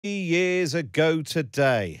Years ago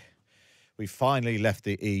today, we finally left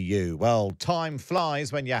the EU. Well, time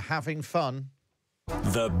flies when you're having fun.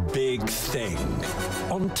 The Big Thing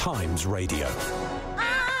on Times Radio.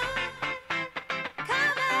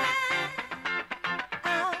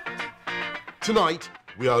 Tonight,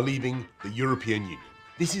 we are leaving the European Union.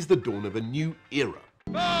 This is the dawn of a new era.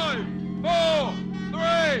 5, 4,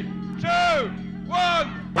 3, 2,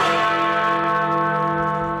 1.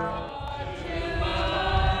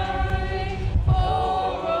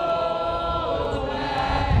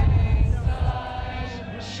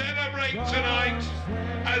 Celebrate tonight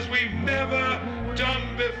as we've never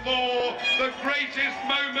done before, the greatest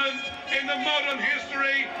moment in the modern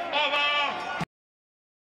history of our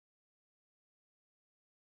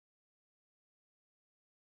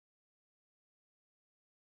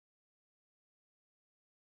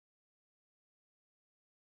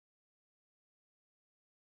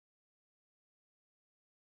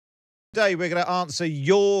Today, we're going to answer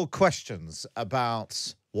your questions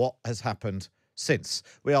about what has happened since.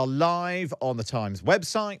 We are live on the Times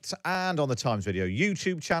website and on the Times Video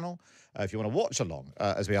YouTube channel. If you want to watch along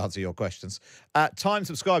as we answer your questions. Times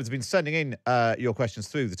subscribers have been sending in your questions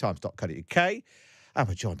through thetimes.co.uk. And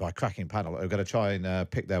we're joined by a cracking panel who are going to try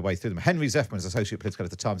and pick their way through them. Henry Zeffman is Associate Political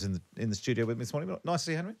Editor at the Times in the studio with me this morning. Nice to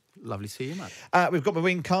see you, Henry. Lovely to see you, Matt. We've got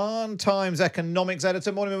Maureen Khan, Times Economics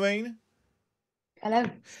Editor. Morning, Maureen. Hello.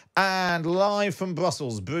 And live from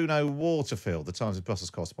Brussels, Bruno Waterfield, the Times of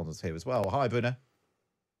Brussels correspondent here as well. Hi, Bruno.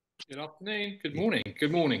 Good afternoon. Good morning.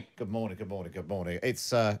 Good morning. Good morning. Good morning. Good morning.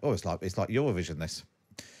 It's it's like Eurovision, this,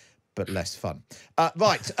 but less fun.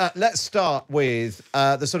 Let's start with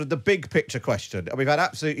the big picture question. We've had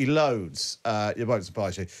absolutely loads. It won't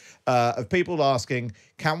surprise you, of people asking,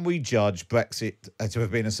 can we judge Brexit to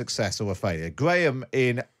have been a success or a failure? Graham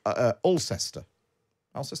in Alcester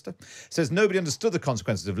says nobody understood the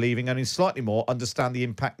consequences of leaving, only slightly more understand the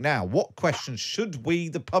impact now. What questions should we,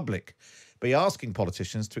 the public, be asking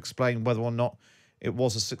politicians to explain whether or not it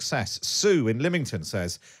was a success? Sue in Lymington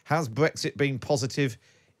says, has Brexit been positive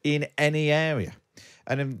in any area?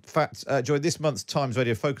 And in fact, during this month's Times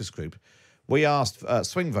Radio Focus Group, we asked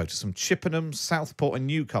swing voters from Chippenham, Southport and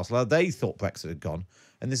Newcastle how they thought Brexit had gone,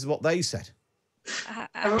 and this is what they said.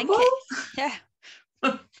 I think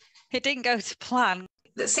it didn't go to plan.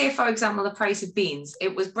 Say, for example, the price of beans.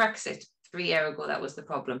 It was Brexit 3 years ago that was the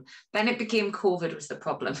problem. Then it became COVID was the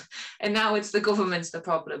problem. And now it's the government's the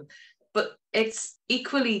problem. But it's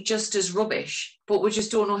equally just as rubbish, but we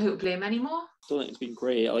just don't know who to blame anymore. I don't think it's been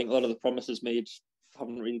great. I think a lot of the promises made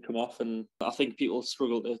haven't really come off, and I think people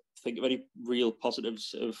struggle to think of any real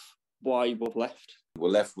positives of why we've left. We're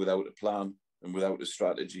left without a plan and without a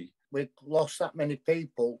strategy. We've lost that many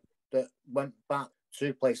people that went back to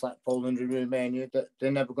a place like Poland and Romania that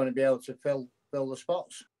they're never going to be able to fill the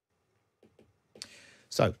spots.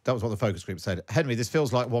 So that was what the focus group said. Henry, this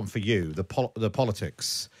feels like one for you, the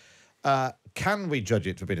politics. Can we judge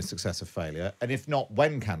it to have been a success or failure? And if not,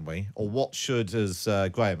 when can we? Or what should, as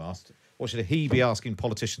Graham asked, what should he be asking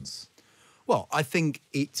politicians? Well, I think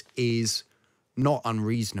it is not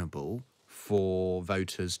unreasonable for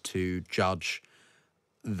voters to judge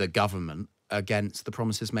the government against the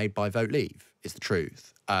promises made by Vote Leave, is the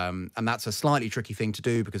truth. And that's a slightly tricky thing to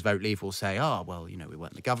do because Vote Leave will say, we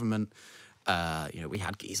weren't in the government. We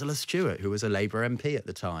had Gisela Stewart, who was a Labour MP at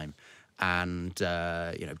the time. And,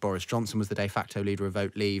 Boris Johnson was the de facto leader of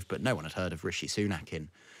Vote Leave, but no one had heard of Rishi Sunak in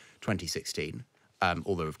 2016,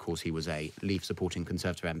 although, of course, he was a Leave-supporting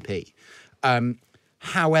Conservative MP.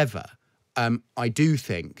 However, I do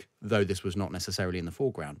think, though this was not necessarily in the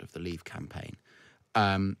foreground of the Leave campaign,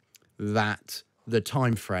 that the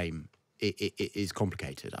time frame is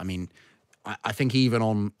complicated. I mean, I think even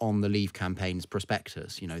on the Leave campaign's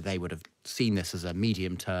prospectus, they would have seen this as a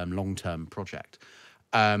medium-term, long-term project.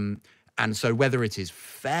 And so whether it is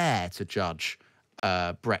fair to judge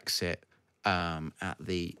Brexit at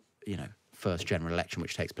the, first general election,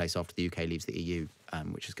 which takes place after the UK leaves the EU,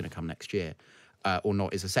 which is going to come next year, or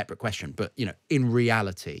not is a separate question. But, in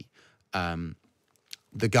reality,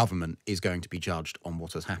 the government is going to be judged on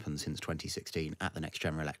what has happened since 2016 at the next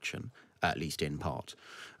general election, at least in part.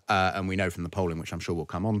 And we know from the polling, which I'm sure we'll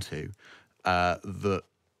come on to, that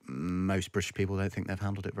most British people don't think they've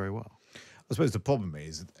handled it very well. I suppose the problem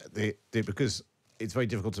is because it's very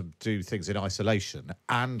difficult to do things in isolation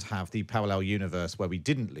and have the parallel universe where we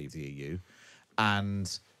didn't leave the EU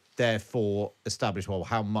and therefore establish,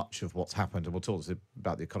 how much of what's happened, and we'll talk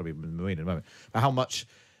about the economy with Marine in a moment, but how much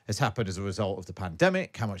has happened as a result of the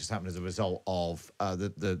pandemic, how much has happened as a result of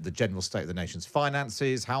the general state of the nation's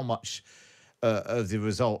finances, how much the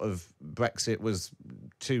result of Brexit was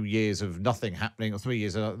 2 years of nothing happening, or 3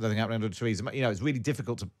 years of nothing happening under Theresa May. You know, it's really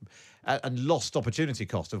difficult to, and lost opportunity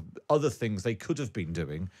cost of other things they could have been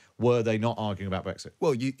doing were they not arguing about Brexit.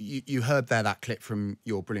 Well, you heard there that clip from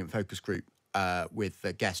your brilliant focus group with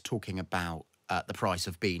the guest talking about the price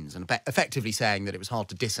of beans and effectively saying that it was hard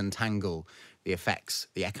to disentangle the effects,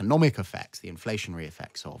 the economic effects, the inflationary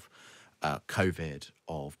effects of COVID,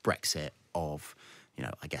 of Brexit, of, you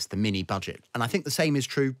know, I guess the mini budget. And I think the same is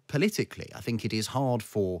true politically. I think it is hard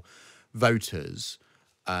for voters,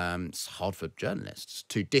 it's hard for journalists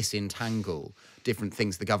to disentangle different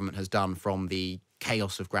things the government has done from the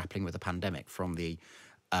chaos of grappling with the pandemic, from the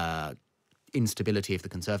instability of the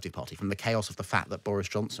Conservative Party, from the chaos of the fact that Boris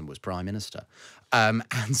Johnson was Prime Minister. And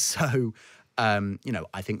so, you know,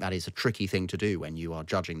 I think that is a tricky thing to do when you are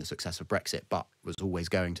judging the success of Brexit, but was always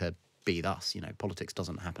going to be thus. You know, politics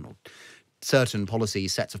doesn't happen, or certain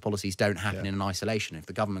policies, sets of policies don't happen in isolation. If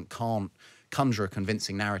the government can't conjure a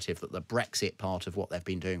convincing narrative that the Brexit part of what they've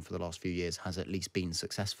been doing for the last few years has at least been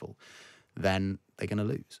successful, then they're going to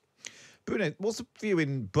lose. Bruno, what's the view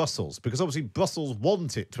in Brussels? Because obviously Brussels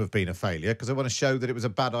want it to have been a failure because they want to show that it was a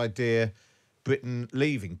bad idea, Britain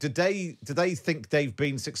leaving. Do they think they've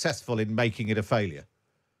been successful in making it a failure?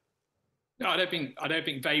 No, I don't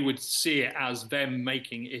think they would see it as them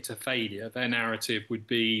making it a failure. Their narrative would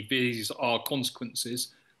be these are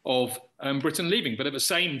consequences of Britain leaving. But at the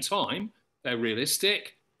same time, they're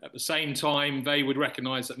realistic. At the same time, they would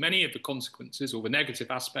recognise that many of the consequences or the negative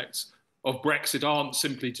aspects of Brexit aren't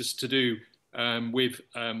simply just to do with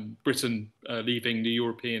Britain leaving the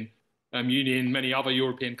European Union. Many other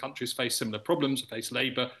European countries face similar problems, face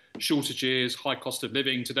labour shortages, high cost of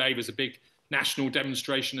living. Today, there's a big national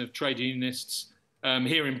demonstration of trade unionists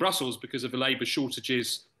here in Brussels because of the labour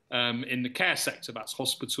shortages in the care sector. That's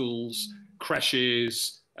hospitals,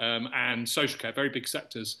 creches, and social care, very big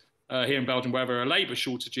sectors here in Belgium where there are labour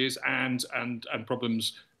shortages and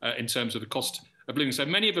problems in terms of the cost of living. So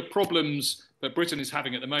many of the problems that Britain is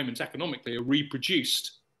having at the moment economically are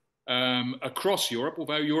reproduced across Europe,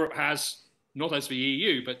 although Europe has, not as the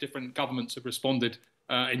EU, but different governments have responded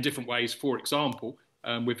in different ways. For example,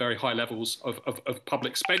 with very high levels of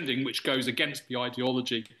public spending, which goes against the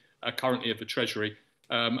ideology currently of the Treasury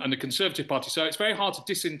and the Conservative Party. So it's very hard to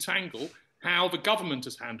disentangle how the government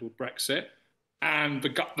has handled Brexit and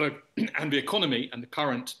the economy and the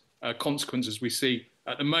current consequences we see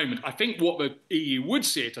at the moment. I think what the EU would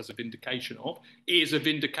see it as a vindication of is a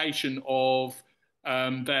vindication of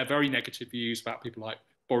their very negative views about people like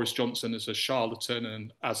Boris Johnson as a charlatan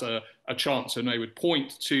and as a chancellor. And they would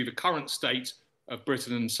point to the current state of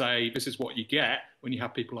Britain and say, this is what you get when you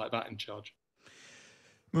have people like that in charge.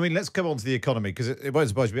 I mean, let's come on to the economy, because it won't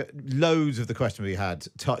surprise me. Loads of the question we had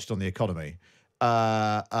touched on the economy.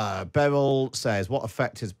 Beryl says, what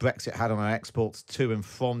effect has Brexit had on our exports to and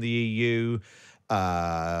from the EU?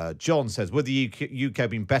 John says, would the UK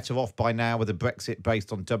been better off by now with a Brexit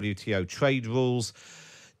based on WTO trade rules?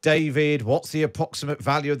 David, what's the approximate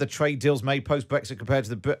value of the trade deals made post-Brexit compared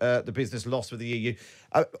to the business loss with the EU?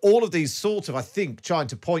 All of these sort of, I think, trying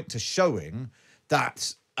to point to showing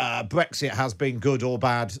that Brexit has been good or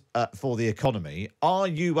bad for the economy. Are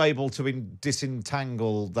you able to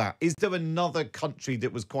disentangle that? Is there another country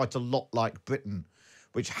that was quite a lot like Britain,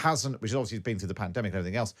 which obviously has been through the pandemic and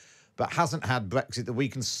everything else, but hasn't had Brexit, that we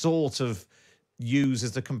can sort of use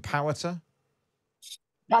as the comparator?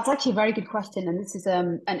 That's actually a very good question. And this is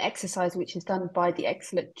an exercise which is done by the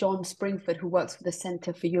excellent John Springford, who works for the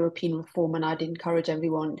Centre for European Reform. And I'd encourage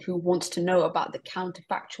everyone who wants to know about the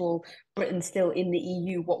counterfactual Britain still in the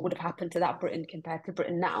EU, what would have happened to that Britain compared to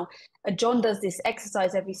Britain now. John does this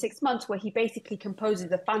exercise every 6 months where he basically composes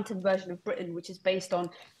a phantom version of Britain, which is based on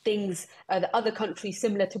things that other countries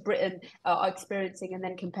similar to Britain are experiencing, and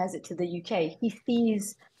then compares it to the UK. He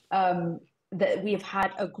sees that we have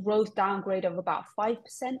had a growth downgrade of about 5%,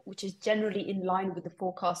 which is generally in line with the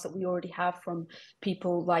forecasts that we already have from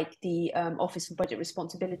people like the Office for Budget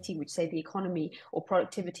Responsibility, which say the economy or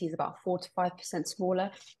productivity is about 4 to 5%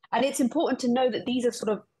 smaller. And it's important to know that these are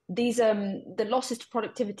sort of the losses to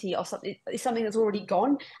productivity are something that's already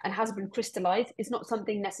gone and has been crystallized. It's not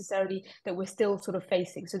something necessarily that we're still sort of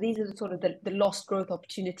facing. So these are the sort of the lost growth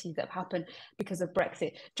opportunities that have happened because of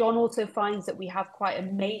Brexit. John also finds that we have quite a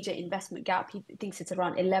major investment gap. He thinks it's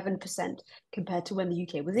around 11% compared to when the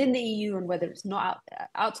UK was in the EU, and whether it's not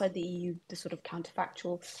outside the EU, the sort of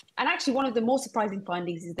counterfactual. And actually, one of the more surprising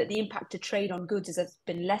findings is that the impact to trade on goods has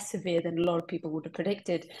been less severe than a lot of people would have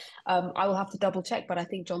predicted. I will have to double check, but I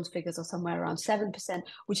think John John's figures are somewhere around 7%,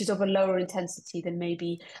 which is of a lower intensity than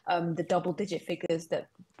maybe the double-digit figures that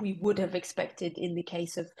we would have expected in the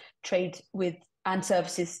case of trade with and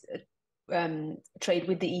services trade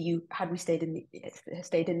with the EU had we stayed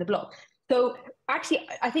in the bloc. So actually,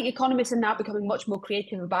 I think economists are now becoming much more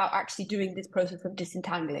creative about actually doing this process of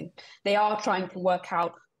disentangling. They are trying to work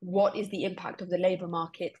out what is the impact of the labour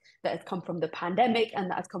market that has come from the pandemic and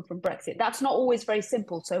that has come from Brexit. That's not always very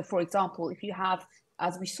simple. So, for example, if you have,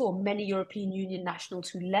 as we saw, many European Union nationals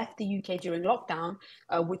who left the UK during lockdown,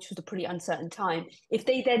 which was a pretty uncertain time, if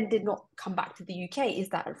they then did not come back to the UK, is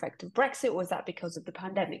that an effect of Brexit or is that because of the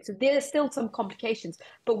pandemic? So there are still some complications,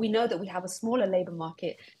 but we know that we have a smaller labour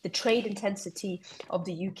market. The trade intensity of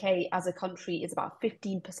the UK as a country is about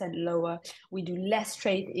 15% lower. We do less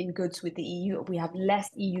trade in goods with the EU. We have less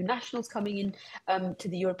EU nationals coming in to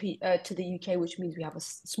the UK, which means we have a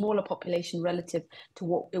smaller population relative to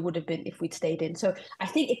what it would have been if we'd stayed in. So I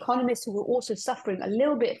think economists who are also suffering a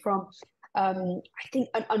little bit from, I think,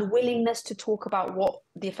 an unwillingness to talk about what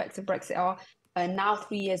the effects of Brexit are, now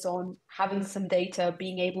 3 years on, having some data,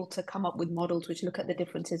 being able to come up with models which look at the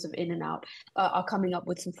differences of in and out, are coming up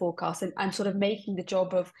with some forecasts and sort of making the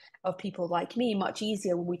job of people like me much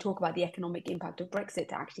easier when we talk about the economic impact of Brexit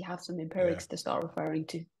to actually have some empirics to start referring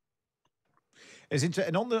to. It's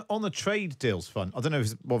interesting. And on the trade deals front, I don't know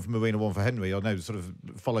if it's one for Marine or one for Henry. I know sort of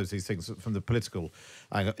follows these things from the political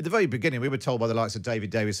angle. At the very beginning, we were told by the likes of David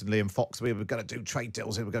Davis and Liam Fox we were going to do trade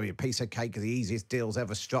deals. It was going to be a piece of cake of the easiest deals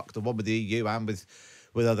ever struck, the one with the EU and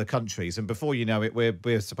with other countries. And before you know it,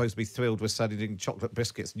 we're supposed to be thrilled we're selling chocolate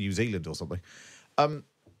biscuits in New Zealand or something.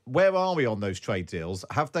 Where are we on those trade deals?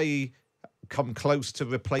 Have they come close to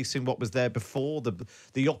replacing what was there before?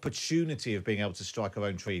 The opportunity of being able to strike our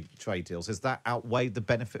own trade deals, has that outweighed the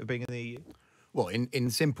benefit of being in the EU? Well, in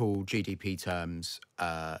simple GDP terms,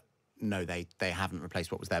 no, they haven't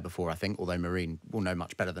replaced what was there before, I think, although Marine will know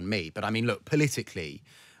much better than me. But I mean, look, politically,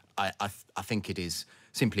 I think it is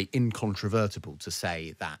simply incontrovertible to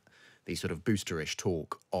say that the sort of boosterish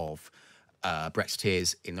talk of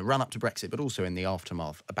Brexiteers in the run-up to Brexit, but also in the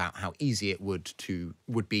aftermath, about how easy it would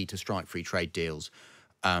be to strike free trade deals,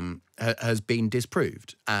 has been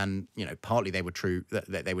disproved. And partly they were true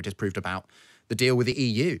that they were disproved about the deal with the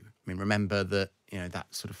EU. I mean, remember that that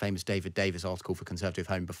sort of famous David Davis article for Conservative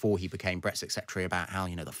Home before he became Brexit Secretary about how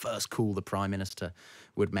the first call the Prime Minister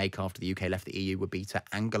would make after the UK left the EU would be to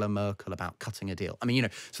Angela Merkel about cutting a deal. I mean,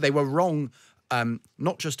 so they were wrong.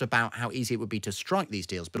 Not just about how easy it would be to strike these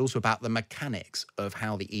deals, but also about the mechanics of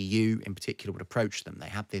how the EU in particular would approach them. They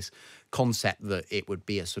had this concept that it would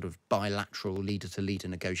be a sort of bilateral leader-to-leader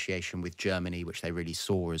negotiation with Germany, which they really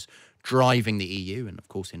saw as driving the EU, and of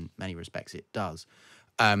course in many respects it does.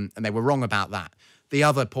 And they were wrong about that. The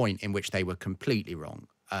other point in which they were completely wrong,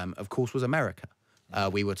 of course, was America.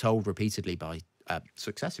 We were told repeatedly by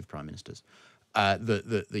successive prime ministers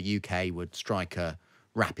that the UK would strike a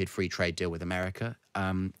rapid free trade deal with America.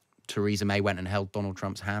 Theresa May went and held Donald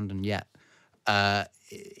Trump's hand, and yet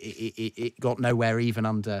it got nowhere even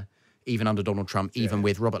under Donald Trump, even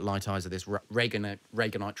with Robert Lighthizer, this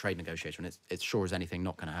Reaganite trade negotiation. It's sure as anything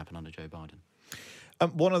not going to happen under Joe Biden.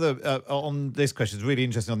 One of the on this question is really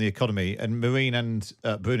interesting on the economy, and Marine and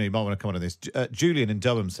Bruno, you might want to comment on this. Julian in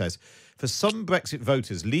Durham says, for some Brexit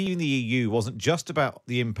voters, leaving the EU wasn't just about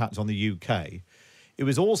the impact on the UK. It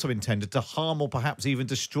was also intended to harm or perhaps even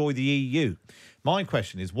destroy the EU. My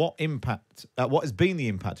question is, what has been the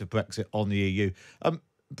impact of Brexit on the EU?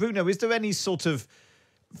 Bruno, is there any sort of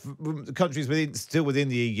countries still within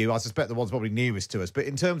the EU, I suspect the ones probably nearest to us, but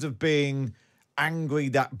in terms of being angry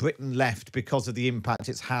that Britain left because of the impact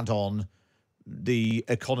it's had on the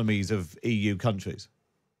economies of EU countries?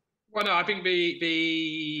 Well, no, I think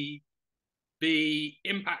the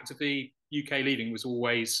impact of the UK leaving was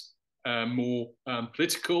always more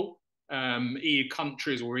political. EU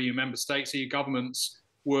countries or EU member states, EU governments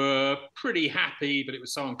were pretty happy, but it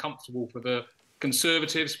was so uncomfortable for the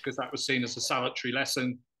Conservatives because that was seen as a salutary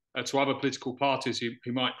lesson to other political parties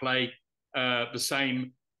who might play the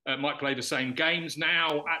same games.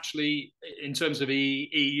 Now, actually, in terms of the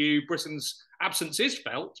EU, Britain's absence is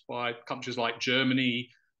felt by countries like Germany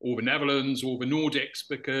or the Netherlands or the Nordics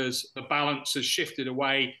because the balance has shifted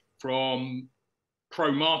away from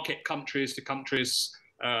pro-market countries to countries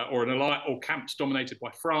or camps dominated by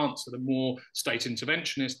France that are more state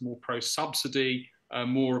interventionist, more pro-subsidy,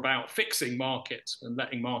 more about fixing markets and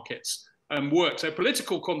letting markets work. So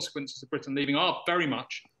political consequences of Britain leaving are very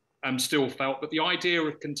much still felt, but the idea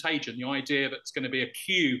of contagion, the idea that it's going to be a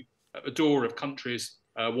queue at the door of countries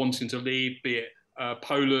wanting to leave, be it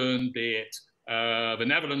Poland, be it the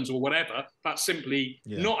Netherlands or whatever. That's simply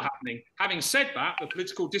not happening. Having said that, the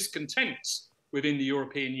political discontents within the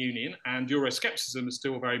European Union and Euroscepticism is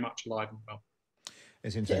still very much alive and well.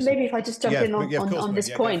 It's interesting. Maybe if I just jump in on this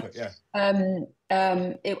point.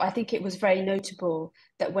 I think it was very notable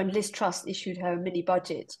that when Liz Truss issued her mini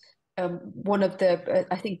budget, one of the,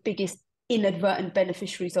 I think, biggest inadvertent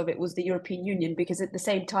beneficiaries of it was the European Union, because at the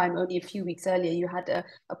same time, only a few weeks earlier, you had a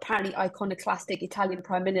apparently iconoclastic Italian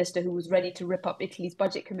prime minister who was ready to rip up Italy's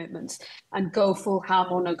budget commitments and go full ham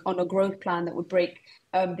on a growth plan that would break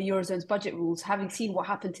the Eurozone's budget rules. Having seen what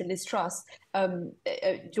happened to Liz Truss,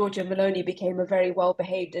 Giorgia Meloni became a very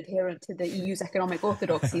well-behaved adherent to the EU's economic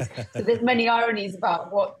orthodoxies. So there's many ironies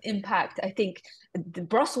about what impact I think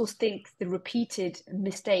Brussels thinks the repeated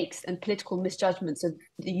mistakes and political misjudgments of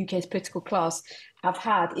the UK's political class have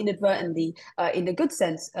had inadvertently, in a good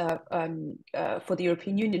sense, for the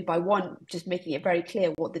European Union, by one, just making it very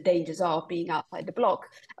clear what the dangers are of being outside the bloc,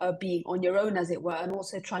 being on your own, as it were, and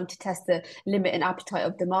also trying to test the limit and appetite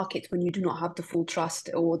of the markets when you do not have the full trust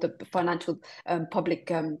or the financial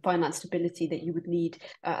public finance stability that you would need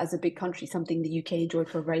as a big country, something the UK enjoyed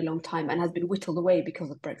for a very long time and has been whittled away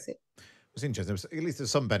because of Brexit. It's interesting. At least there's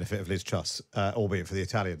some benefit of Liz Truss, albeit for the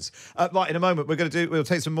Italians. Right, in a moment, we'll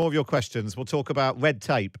take some more of your questions. We'll talk about red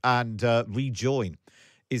tape and rejoin.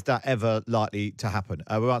 Is that ever likely to happen?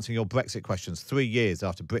 We're answering your Brexit questions 3 years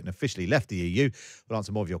after Britain officially left the EU. We'll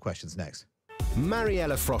answer more of your questions next.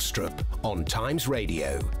 Mariella Frostrup on Times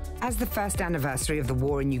Radio. As the first anniversary of the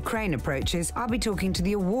war in Ukraine approaches, I'll be talking to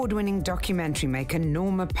the award-winning documentary maker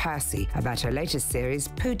Norma Percy about her latest series,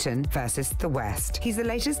 Putin versus the West. He's the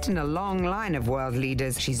latest in a long line of world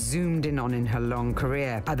leaders she's zoomed in on in her long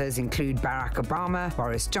career. Others include Barack Obama,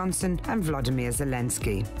 Boris Johnson, and Vladimir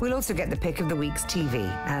Zelensky. We'll also get the pick of the week's TV.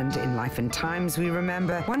 And in Life and Times, we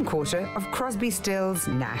remember 1/4 of Crosby, Stills,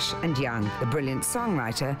 Nash and Young, the brilliant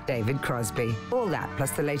songwriter David Crosby. All that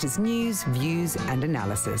plus the latest news, views, and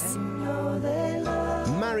analysis.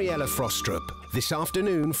 Mariella Frostrup, this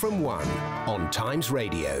afternoon from 1 on Times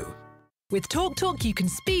Radio. With TalkTalk, you can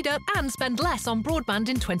speed up and spend less on broadband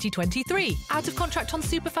in 2023. Out of contract on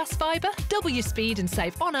superfast fibre? Double your speed and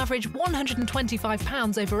save on average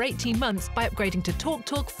 £125 over 18 months by upgrading to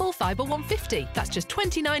TalkTalk Full Fibre 150. That's just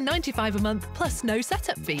 £29.95 a month plus no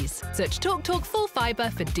setup fees. Search TalkTalk Full Fibre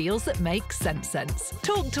for deals that make sense.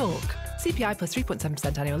 TalkTalk. CPI plus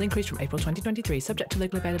 3.7% annual increase from April 2023, subject to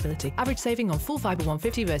local availability. Average saving on Full Fibre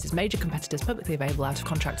 150 versus major competitors publicly available out of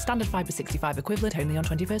contract. Standard Fibre 65 equivalent only on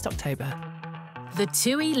 21st October. The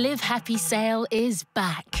TUI Live Happy sale is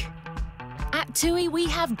back. At TUI, we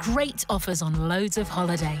have great offers on loads of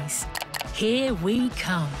holidays. Here we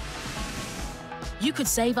come. You could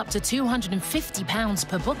save up to £250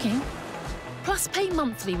 per booking, plus pay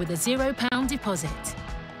monthly with a £0 deposit.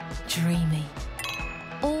 Dreamy.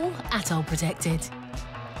 All ATOL protected.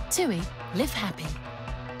 TUI Live Happy.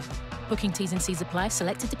 Booking T's and C's apply.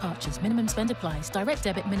 Selected departures. Minimum spend applies. Direct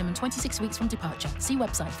debit minimum 26 weeks from departure. See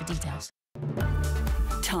website for details.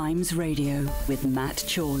 Times Radio with Matt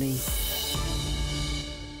Chorley.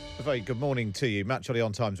 A very good morning to you. Matt Chorley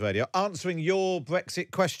on Times Radio, answering your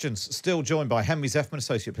Brexit questions. Still joined by Henry Zeffman,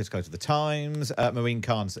 Associate Political Editor of The Times, Maureen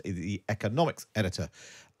Carnes, the Economics Editor,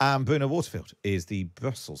 and Bruno Waterfield is the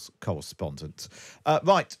Brussels correspondent.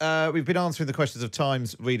 We've been answering the questions of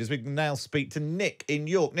Times readers. We can now speak to Nick in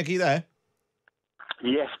York. Nick, are you there?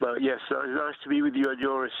 Yes, Matt, yes. Nice to be with you on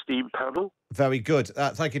your esteemed panel. Very good.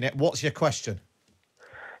 Thank you, Nick. What's your question?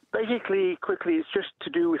 Basically, quickly, it's just to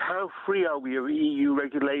do with how free are we of EU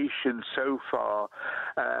regulations so far?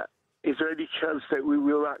 Is there any chance that we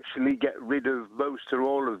will actually get rid of most or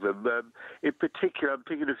all of them? In particular, I'm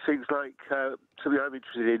thinking of things like something I'm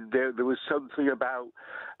interested in. There was something about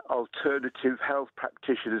alternative health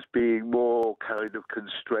practitioners being more kind of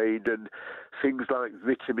constrained, and things like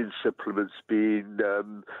vitamin supplements being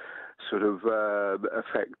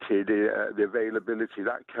affected, the availability,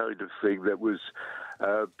 that kind of thing that was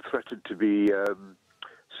threatened to be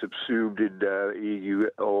subsumed in EU,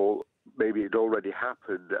 or maybe it already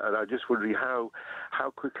happened. And I'm just wondering how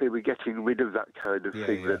quickly we're getting rid of that kind of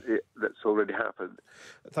thing that's already happened.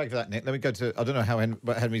 Thank you for that, Nick. Let me go to, I don't know how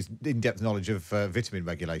Henry's in-depth knowledge of vitamin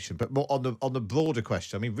regulation, but more on the broader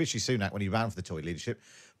question. I mean, Rishi Sunak, when he ran for the Tory leadership,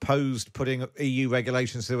 posed putting EU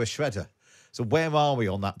regulations through a shredder. So where are we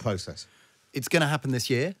on that process? It's going to happen this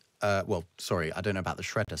year. I don't know about the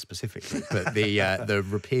shredder specifically, but the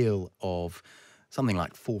repeal of something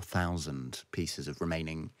like 4,000 pieces of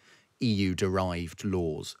remaining EU-derived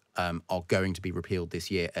laws are going to be repealed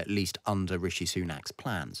this year, at least under Rishi Sunak's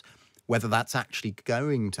plans. Whether that's actually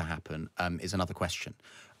going to happen is another question.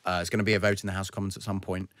 It's going to be a vote in the House of Commons at some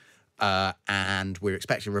point. and we're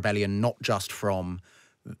expecting rebellion not just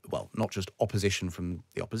opposition from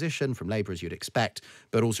the opposition, from Labour, as you'd expect,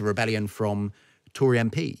 but also rebellion from Tory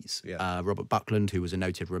MPs. Robert Buckland, who was a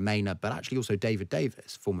noted Remainer, but actually also David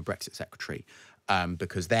Davis, former Brexit secretary,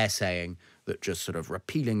 because they're saying that just sort of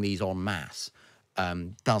repealing these en masse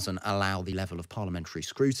doesn't allow the level of parliamentary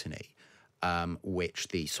scrutiny which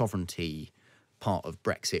the sovereignty part of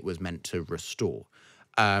Brexit was meant to restore.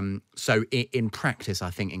 So in practice, I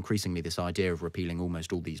think increasingly this idea of repealing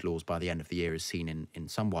almost all these laws by the end of the year is seen in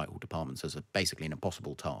some Whitehall departments as basically an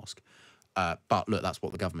impossible task. But look, that's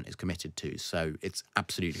what the government is committed to. So it's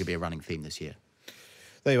absolutely going to be a running theme this year.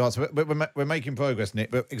 There you are. So we're making progress,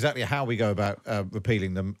 Nick, but exactly how we go about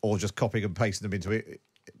repealing them or just copying and pasting them into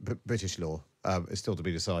British law is still to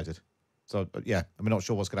be decided. So, yeah, I'm not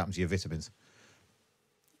sure what's going to happen to your vitamins.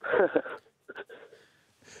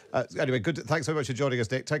 Anyway, good. Thanks so much for joining us,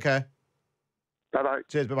 Nick. Take care. Bye-bye.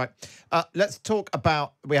 Cheers, bye-bye. Let's talk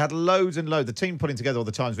about, we had loads and loads, the team putting together all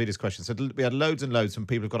the Times readers' questions, so we had loads and loads from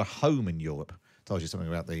people who've got a home in Europe. Tells you something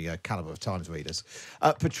about the calibre of Times readers.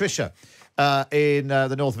 Patricia in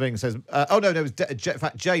the north of England says, in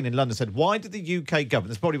fact, Jane in London said, why did the UK government,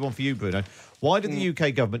 there's probably one for you, Bruno, why did the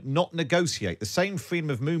UK government not negotiate the same freedom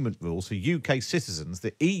of movement rules for UK citizens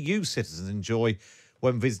that EU citizens enjoy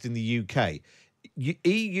when visiting the UK?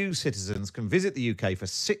 EU citizens can visit the UK for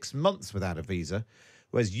 6 months without a visa,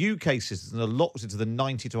 whereas UK citizens are locked into the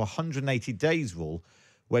 90 to 180 days rule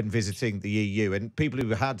when visiting the EU. And people who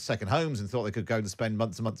had second homes and thought they could go and spend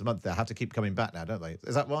months and months and months there have to keep coming back now, don't they?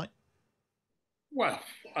 Is that right? Well,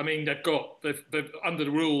 I mean, they've under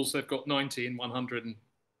the rules, they've got 90 and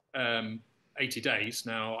 180 days.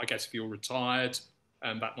 Now, I guess if you're retired,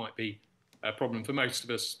 that might be a problem for most of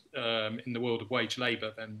us in the world of wage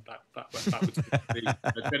labour, then that would be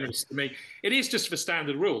generous to me. It is just a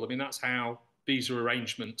standard rule. I mean, that's how visa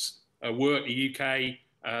arrangements work. The UK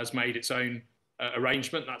has made its own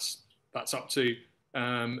arrangement. That's up to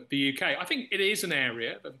the UK. I think it is an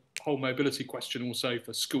area, the whole mobility question also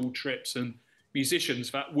for school trips and musicians,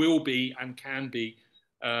 that will be and can be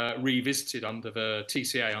revisited under the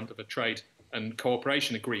TCA, under the Trade and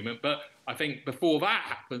Cooperation Agreement. But I think before that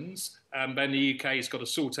happens, then the UK has got to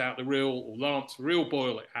sort out the real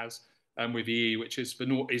boil it has with the EU, which is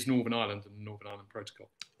Northern Ireland and the Northern Ireland Protocol.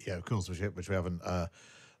 Yeah, of course, which we haven't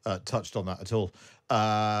touched on that at all.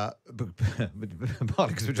 Partly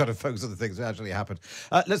because we're trying to focus on the things that actually happened.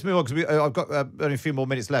 Let's move on, because I've got only a few more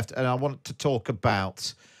minutes left, and I want to talk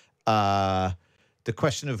about the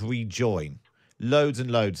question of rejoin. Loads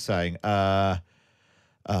and loads saying...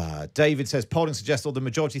 David says, polling suggests the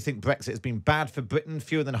majority think Brexit has been bad for Britain.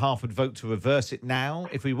 Fewer than half would vote to reverse it now.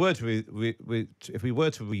 If we were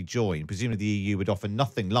to rejoin, presumably the EU would offer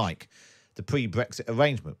nothing like the pre-Brexit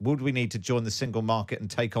arrangement. Would we need to join the single market and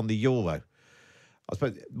take on the euro? I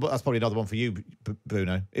suppose that's probably another one for you,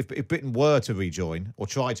 Bruno. If Britain were to rejoin or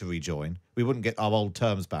try to rejoin, we wouldn't get our old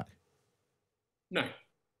terms back. No.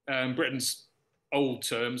 Britain's old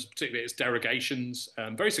terms, particularly its derogations,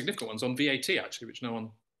 very significant ones on VAT, actually, which no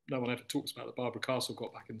one ever talks about, that Barbara Castle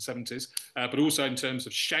got back in the 70s, but also in terms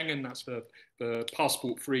of Schengen, that's the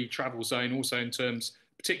passport-free travel zone, also in terms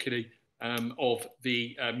particularly of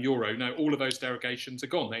the euro. Now, all of those derogations are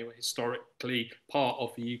gone. They were historically part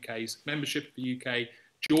of the UK's membership. If the UK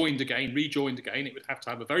rejoined again, it would have to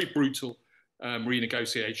have a very brutal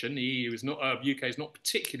renegotiation. The UK is not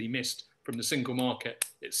particularly missed from the single market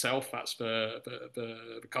itself. That's the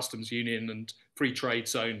customs union and free trade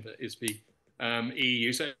zone that is the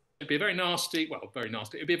EU. So it'd be a very nasty,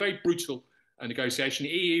 it'd be a very brutal negotiation.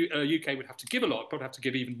 The UK would have to give a lot, probably have to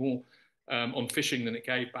give even more on fishing than it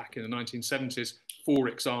gave back in the 1970s, for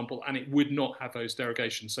example, and it would not have those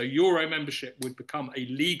derogations. So Euro membership would become a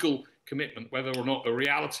legal commitment. Whether or not the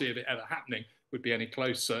reality of it ever happening would be any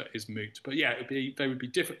closer is moot. But yeah, they would be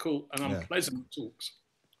difficult and unpleasant talks.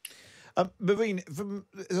 Marine, from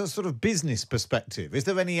a sort of business perspective, is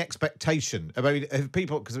there any expectation? I mean, have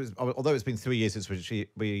people, because although it's been 3 years since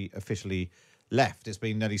we officially left, it's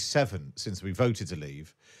been nearly 7 since we voted to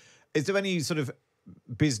leave. Is there any sort of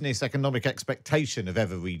business economic expectation of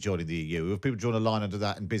ever rejoining the EU? Have people drawn a line under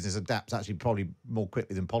that, and business adapts actually probably more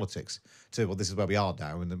quickly than politics to, well, this is where we are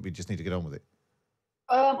now and then we just need to get on with it?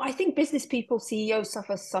 I think business people, CEOs,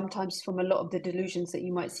 suffer sometimes from a lot of the delusions that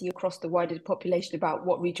you might see across the wider population about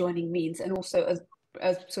what rejoining means, and also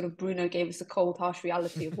as sort of Bruno gave us a cold, harsh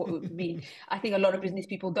reality of what it would mean. I think a lot of business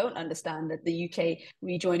people don't understand that the UK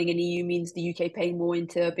rejoining an EU means the UK paying more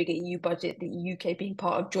into a bigger EU budget, the UK being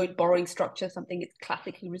part of joint borrowing structure, something it's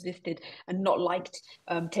classically resisted and not liked,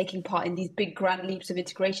 taking part in these big grand leaps of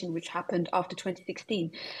integration, which happened after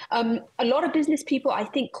 2016. A lot of business people, I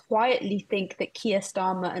think, quietly think that Keir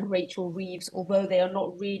Starmer and Rachel Reeves, although they are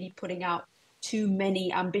not really putting out too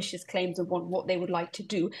many ambitious claims of what they would like to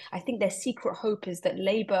do, I think their secret hope is that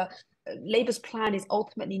Labour's plan is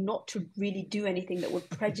ultimately not to really do anything that would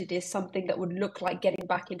prejudice something that would look like getting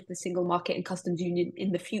back into the single market and customs union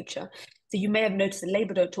in the future. So you may have noticed that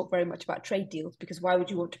Labour don't talk very much about trade deals, because why would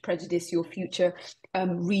you want to prejudice your future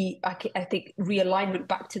realignment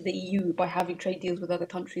back to the EU by having trade deals with other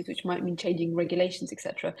countries, which might mean changing regulations,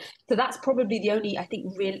 etc. So that's probably the only, I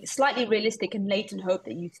think, slightly realistic and latent hope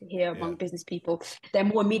that you hear among business people. Their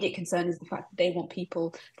more immediate concern is the fact that they want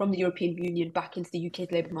people from the European Union back into the UK's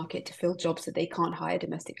labour market to fill jobs that they can't hire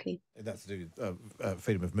domestically. That's to do with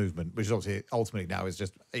freedom of movement, which obviously ultimately now is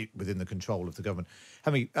just within the control of the government.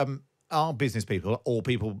 Are business people, or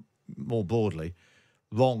people more broadly,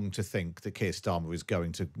 wrong to think that Keir Starmer is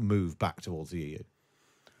going to move back towards the EU?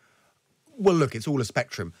 Well, look, it's all a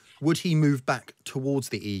spectrum. Would he move back towards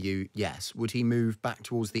the EU? Yes. Would he move back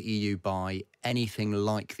towards the EU by anything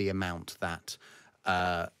like the amount that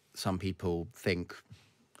some people think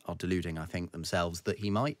are deluding, I think, themselves that he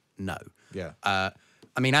might? No. Yeah.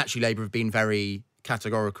 Actually, Labour have been very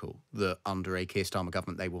categorical that under a Keir Starmer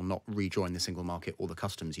government they will not rejoin the single market or the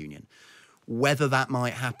customs union. Whether that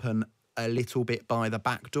might happen a little bit by the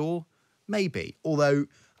back door, maybe. Although,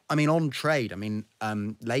 on trade,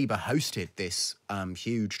 Labour hosted this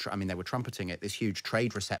huge, they were trumpeting it, this huge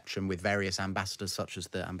trade reception with various ambassadors, such as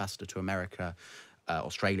the ambassador to America,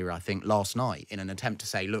 Australia, I think, last night, in an attempt to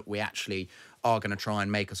say, look, we actually are going to try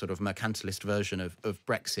and make a sort of mercantilist version of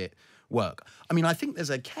Brexit work. I think there's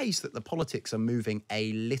a case that the politics are moving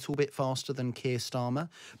a little bit faster than Keir Starmer.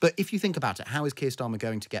 But if you think about it, how is Keir Starmer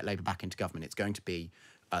going to get Labour back into government? It's going to be,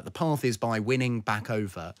 the path is by winning back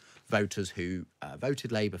over voters who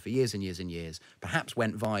voted Labour for years and years and years, perhaps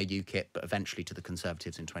went via UKIP, but eventually to the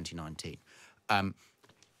Conservatives in 2019.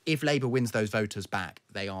 If Labour wins those voters back,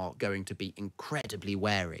 they are going to be incredibly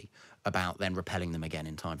wary about then repelling them again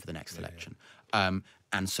in time for the next election.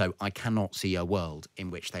 And so I cannot see a world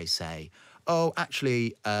in which they say, oh,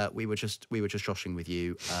 actually, we were just joshing with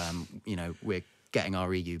you. We're getting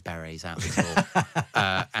our EU berets out the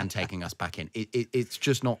door and taking us back in. It's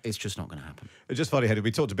just not going to happen. It's just funny, Henry,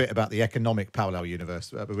 we talked a bit about the economic parallel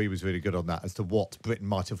universe. Marie was really good on that as to what Britain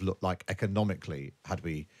might have looked like economically had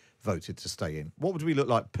we voted to stay in. What would we look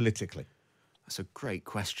like politically? That's a great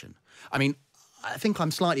question. I think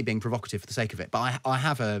I'm slightly being provocative for the sake of it, but I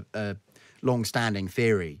have a long-standing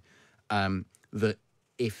theory that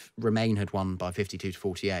if Remain had won by 52 to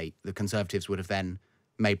 48, the Conservatives would have then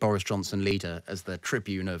made Boris Johnson leader as the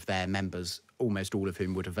tribune of their members, almost all of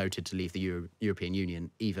whom would have voted to leave the European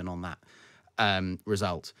Union, even on that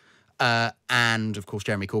result. And, of course,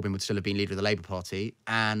 Jeremy Corbyn would still have been leader of the Labour Party.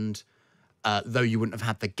 And though you wouldn't have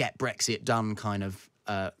had the Get Brexit Done kind of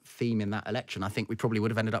theme in that election, I think we probably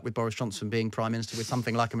would have ended up with Boris Johnson being Prime Minister with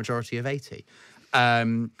something like a majority of 80.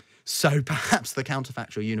 So perhaps the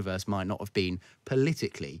counterfactual universe might not have been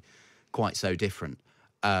politically quite so different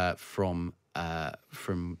from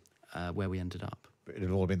where we ended up. But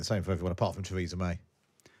it'll all have been the same for everyone apart from Theresa May.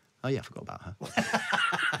 Oh, yeah, I forgot about her.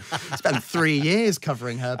 Spent 3 years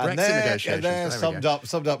covering her Brexit negotiations. There summed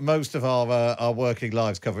up most of our working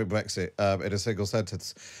lives covering Brexit in a single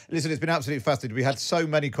sentence. Listen, it's been absolutely fascinating. We had so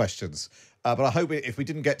many questions, but I hope if we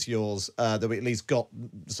didn't get to yours, that we at least got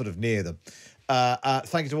sort of near them.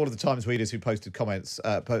 Thank you to all of the Times readers who posted comments,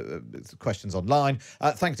 questions online.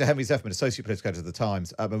 Thank you to Henry Zeffman, Associate Political Editor of The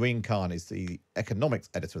Times. Maureen Khan is the Economics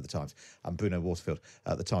Editor of The Times. And Bruno Waterfield,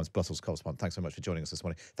 The Times Brussels correspondent. Thanks so much for joining us this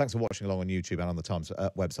morning. Thanks for watching along on YouTube and on The Times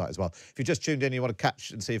website as well. If you've just tuned in and you want to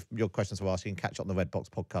catch and see if your questions were asked, you can catch up on the Red Box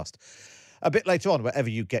podcast a bit later on, wherever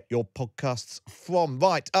you get your podcasts from.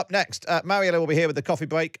 Right, up next, Mariella will be here with the coffee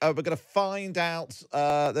break. We're going to find out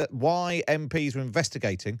why MPs are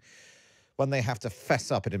investigating when they have to fess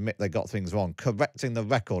up and admit they got things wrong, correcting the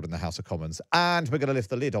record in the House of Commons. And we're going to lift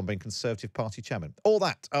the lid on being Conservative Party chairman. All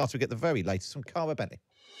that after we get the very latest from Cara Benny.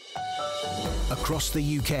 Across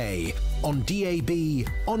the UK, on DAB,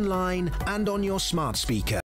 online and on your smart speaker.